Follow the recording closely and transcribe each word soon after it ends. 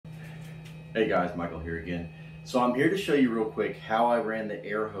Hey guys, Michael here again. So I'm here to show you real quick how I ran the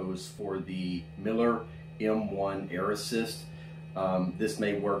air hose for the Miller M1Air Assist. This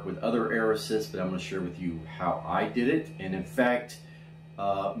may work with other air assists, but I'm going to share with you how I did it. And in fact,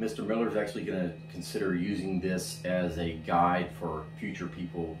 Mr. Miller is actually going to consider using this as a guide for future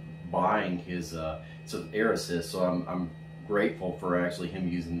people buying his air assist. So I'm grateful for actually him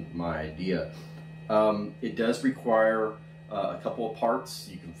using my idea. It does require a couple of parts.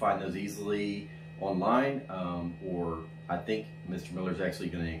 You can find those easily online, or I think Mr. Miller is actually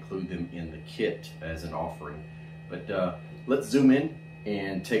going to include them in the kit as an offering. But let's zoom in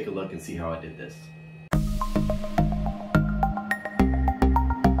and take a look and see how I did this.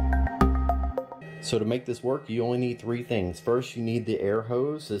 So to make this work, you only need three things. First, you need the air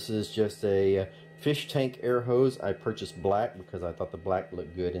hose. This is just a fish tank air hose. I purchased black because I thought the black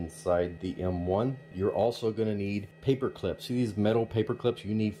looked good inside the M1. You're also going to need paper clips. See these metal paper clips?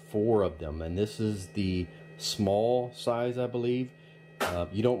 You need 4 of them, and this is the small size, I believe.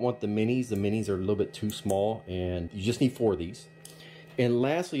 You don't want the minis. The minis are a little bit too small, and you just need 4 of these. And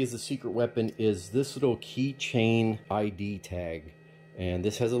lastly, as a secret weapon, is this little keychain ID tag, and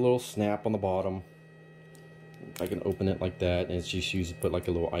this has a little snap on the bottom. I can open it like that, and it's just used to put like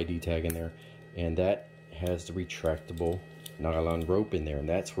a little ID tag in there. And that has the retractable nylon rope in there, and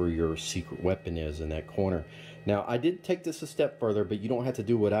that's where your secret weapon is, in that corner. Now, I did take this a step further, but you don't have to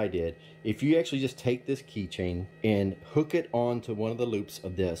do what I did. If you actually just take this keychain and hook it onto one of the loops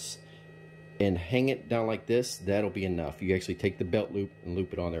of this and hang it down like this, that'll be enough. You actually take the belt loop and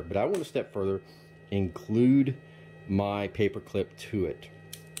loop it on there. But I went a step further, include my paper clip to it.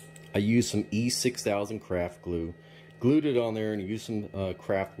 I used some E6000 craft glue, glued it on there, and used some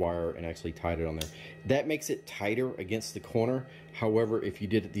craft wire and actually tied it on there. That makes it tighter against the corner. However, if you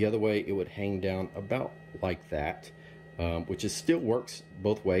did it the other way, it would hang down about like that, which is still works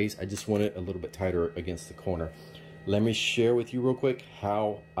both ways. I just want it a little bit tighter against the corner. Let me share with you real quick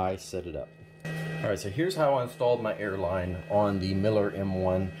how I set it up. All right, so here's how I installed my air line on the Miller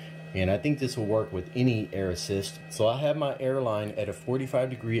M1. And I think this will work with any air assist. So I have my air line at a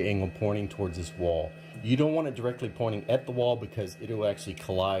 45-degree angle pointing towards this wall. You don't want it directly pointing at the wall because it'll actually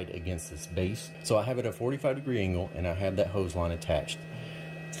collide against this base. So I have it at a 45-degree angle, and I have that hose line attached.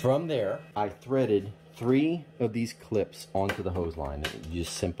 From there, I threaded 3 of these clips onto the hose line. You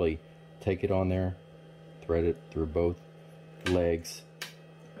just simply take it on there, thread it through both legs,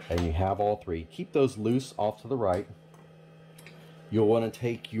 and you have all 3. Keep those loose off to the right. You'll want to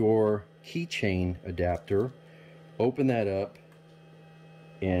take your keychain adapter, open that up,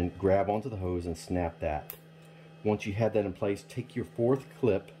 and grab onto the hose and snap that. Once you have that in place, take your 4th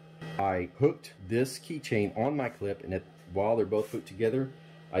clip. I hooked this keychain on my clip, and while they're both hooked together,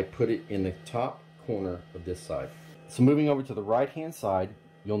 I put it in the top corner of this side. So moving over to the right-hand side,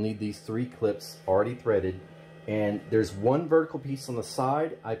 you'll need these 3 clips already threaded, and there's 1 vertical piece on the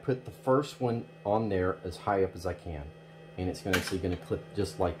side. I put the first one on there as high up as I can, and it's actually going to clip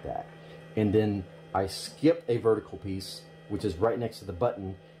just like that. And then I skip a vertical piece, which is right next to the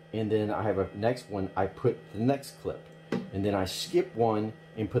button, and then I have a next one. I put the next clip, and then I skip one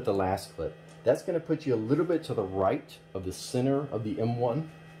and put the last clip. That's going to put you a little bit to the right of the center of the M1.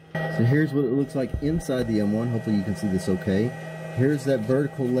 So here's what it looks like inside the M1. Hopefully you can see this okay. Here's that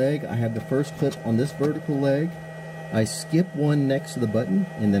vertical leg. I have the first clip on this vertical leg. I skip one next to the button,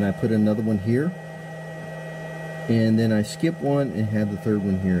 and then I put another one here. And then I skip one and have the 3rd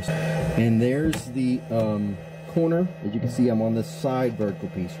one here. And there's the corner. As you can see, I'm on the side vertical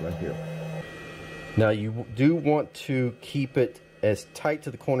piece right here. Now you do want to keep it as tight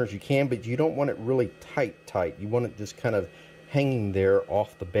to the corner as you can, but you don't want it really tight. You want it just kind of hanging there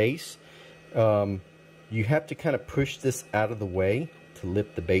off the base. You have to kind of push this out of the way to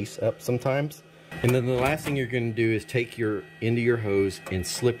lift the base up sometimes. And then the last thing you're going to do is take your end of your hose and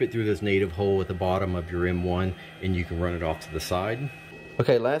slip it through this native hole at the bottom of your M1, and you can run it off to the side.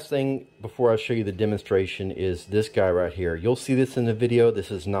 Okay, last thing before I show you the demonstration is this guy right here. You'll see this in the video.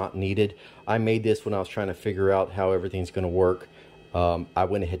 This is not needed. I made this when I was trying to figure out how everything's going to work. I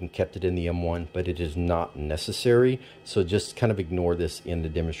went ahead and kept it in the M1, but it is not necessary. So just kind of ignore this in the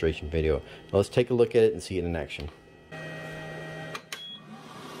demonstration video. Now let's take a look at it and see it in action.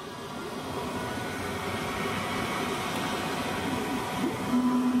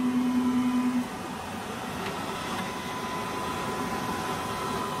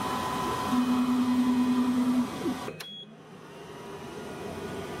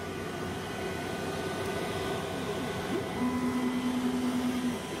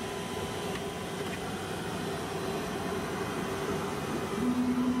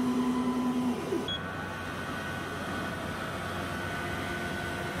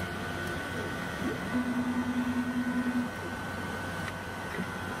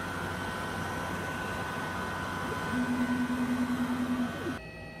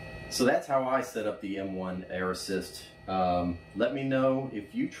 So that's how I set up the M1Air Assist. Let me know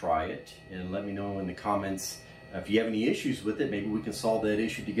if you try it, and let me know in the comments if you have any issues with it. Maybe we can solve that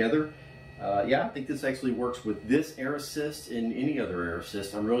issue together. Yeah, I think this actually works with this Air Assist and any other Air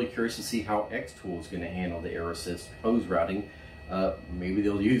Assist. I'm really curious to see how xTool is going to handle the Air Assist hose routing. Maybe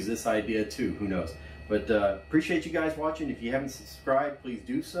they'll use this idea too, who knows. But appreciate you guys watching. If you haven't subscribed, please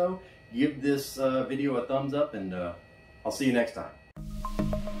do so. Give this video a thumbs up, and I'll see you next time.